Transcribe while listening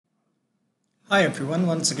Hi everyone,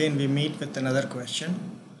 once again we meet with another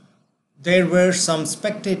question. There were some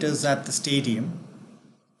spectators at the stadium.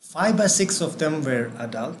 5 by 6 of them were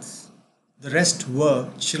adults, the rest were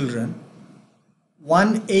children.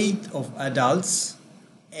 1/8 of adults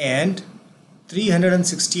and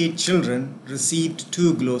 368 children received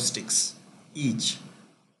 2 glow sticks each,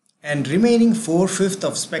 and remaining 4/5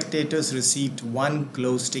 of spectators received 1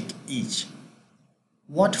 glow stick each.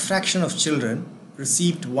 What fraction of children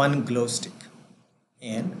received 1 glow stick?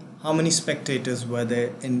 And how many spectators were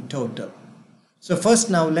there in total? So first,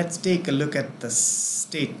 now let's take a look at the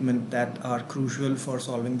statement that are crucial for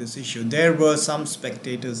solving this issue. There were some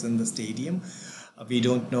spectators in the stadium. We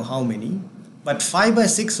don't know how many, but 5 by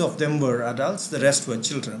 6 of them were adults, the rest were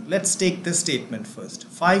children. Let's take this statement first.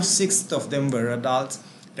 5/6 of them were adults,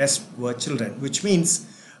 rest were children, which means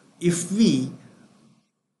if we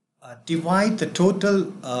divide the total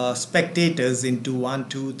spectators into 1,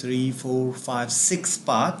 2, 3, 4, 5, 6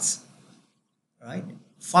 parts, right?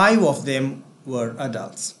 5 of them were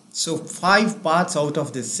adults. So 5 parts out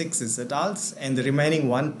of the 6 is adults, and the remaining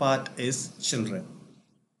 1 part is children.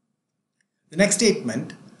 The next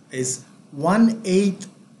statement is 1/8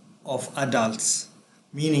 of adults,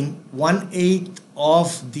 meaning 1/8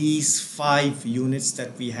 of these 5 units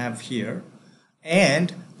that we have here,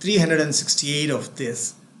 and 368 of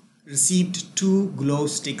this received 2 glow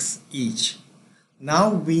sticks each. Now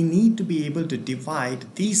we need to be able to divide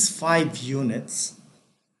these 5 units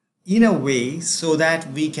in a way so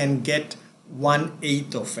that we can get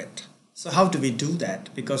 1/8 of it. So how do we do that?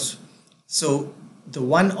 So the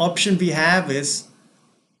one option we have is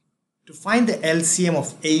to find the LCM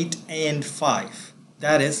of 8 and 5.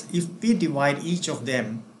 That is, if we divide each of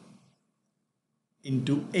them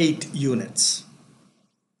into 8 units.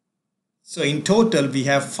 So in total we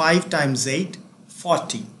have 5 times 8,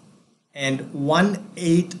 40, and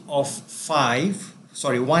 1/8 of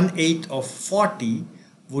 40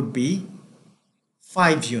 would be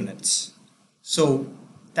 5 units. So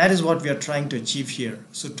that is what we are trying to achieve here.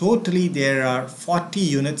 So totally there are 40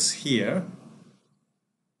 units here,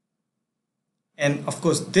 and of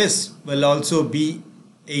course this will also be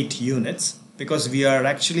 8 units because we are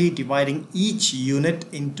actually dividing each unit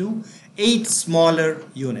into 8 smaller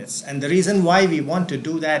units. And the reason why we want to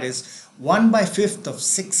do that is 1 by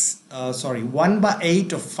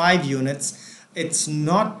 8 of 5 units, it's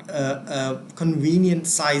not convenient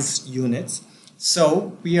sized units,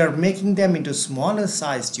 so we are making them into smaller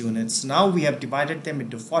sized units. Now we have divided them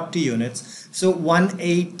into 40 units, so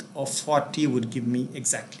 1/8 of 40 would give me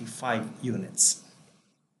exactly 5 units.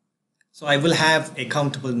 So I will have a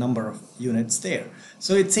countable number of units there.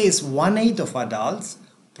 So it says 1/8 of adults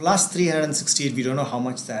plus 368, we don't know how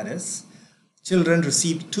much that is. Children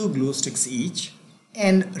received 2 glow sticks each,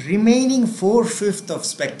 and remaining 4/5 of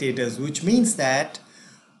spectators, which means that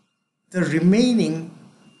the remaining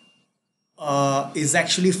is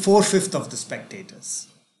actually 4/5 of the spectators,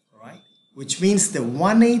 right? Which means the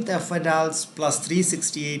 1/8 of adults plus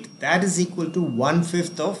 368, that is equal to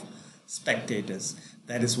 1/5 of spectators.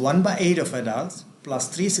 That is 1 by 8 of adults plus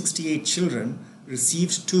 368 children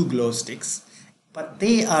received 2 glow sticks, but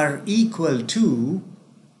they are equal to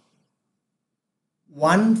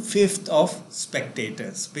 1/5 of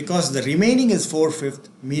spectators, because the remaining is 4/5,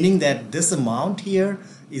 meaning that this amount here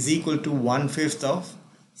is equal to 1/5 of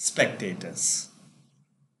spectators.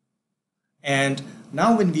 And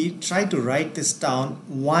now when we try to write this down,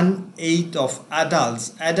 1/8 of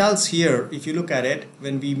adults here, if you look at it,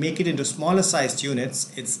 when we make it into smaller sized units,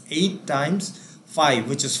 it's 8 times 5,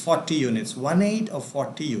 which is 40 units. 1/8 of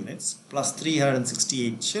 40 units plus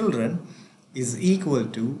 368 children is equal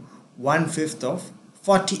to 1/5 of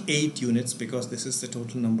 48 units, because this is the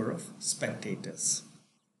total number of spectators.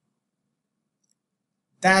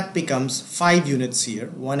 That becomes 5 units here.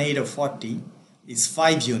 1/8 of 40 is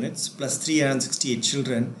 5 units plus 368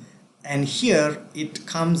 children, and here it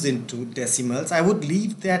comes into decimals. I would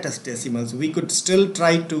leave that as decimals. We could still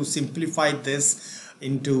try to simplify this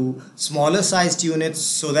into smaller sized units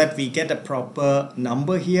so that we get a proper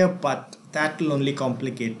number here, but that will only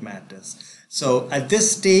complicate matters. So at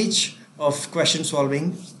this stage of question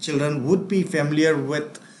solving, children would be familiar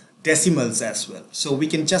with decimals as well. So we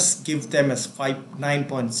can just give them as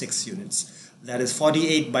 9.6 units. That is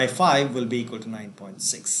 48 by 5 will be equal to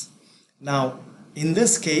 9.6. Now in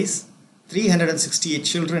this case, 368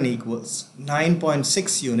 children equals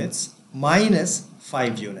 9.6 units minus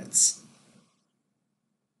 5 units.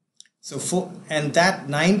 So and that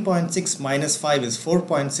 9.6 minus 5 is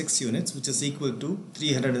 4.6 units, which is equal to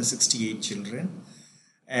 368 children.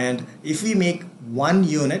 And if we make 1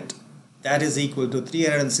 unit that is equal to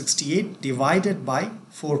 368 divided by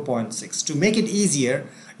 4.6. To make it easier,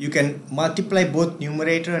 you can multiply both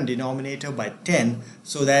numerator and denominator by 10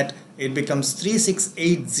 so that it becomes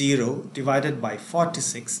 3680 divided by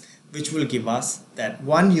 46, which will give us that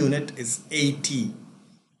 1 unit is 80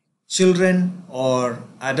 children or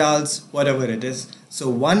adults, whatever it is. So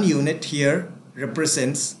 1 unit here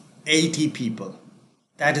represents 80 people.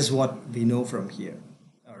 That is what we know from here.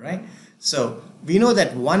 All right. So we know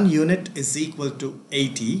that 1 unit is equal to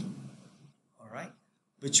 80. All right.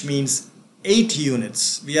 Which means 8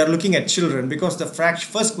 units. We are looking at children because the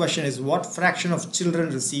first question is what fraction of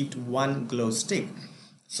children received 1 glow stick.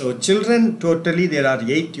 So children totally there are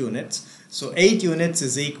 8 units. So 8 units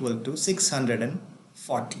is equal to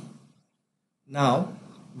 640. Now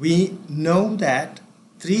we know that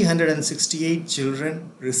 368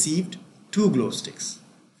 children received 2 glow sticks.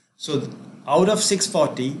 So out of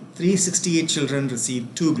 640, 368 children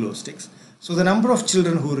received 2 glow sticks. So the number of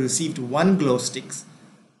children who received 1 glow sticks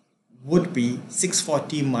would be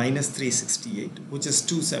 640 minus 368, which is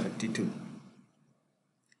 272.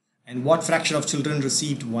 And what fraction of children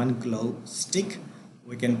received 1 glow stick?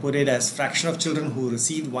 We can put it as fraction of children who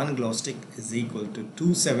received 1 glow stick is equal to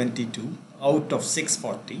 272 out of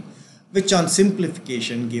 640, which on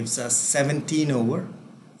simplification gives us 17 over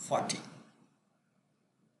 40.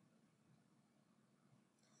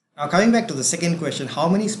 Now coming back to the second question, how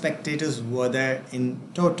many spectators were there in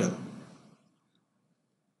total?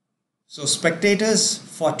 So spectators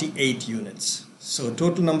 48 units. So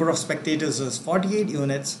total number of spectators is 48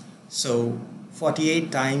 units. So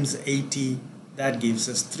 48 times 80, that gives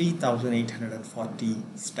us 3,840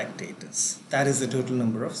 spectators. That is the total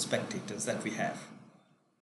number of spectators that we have.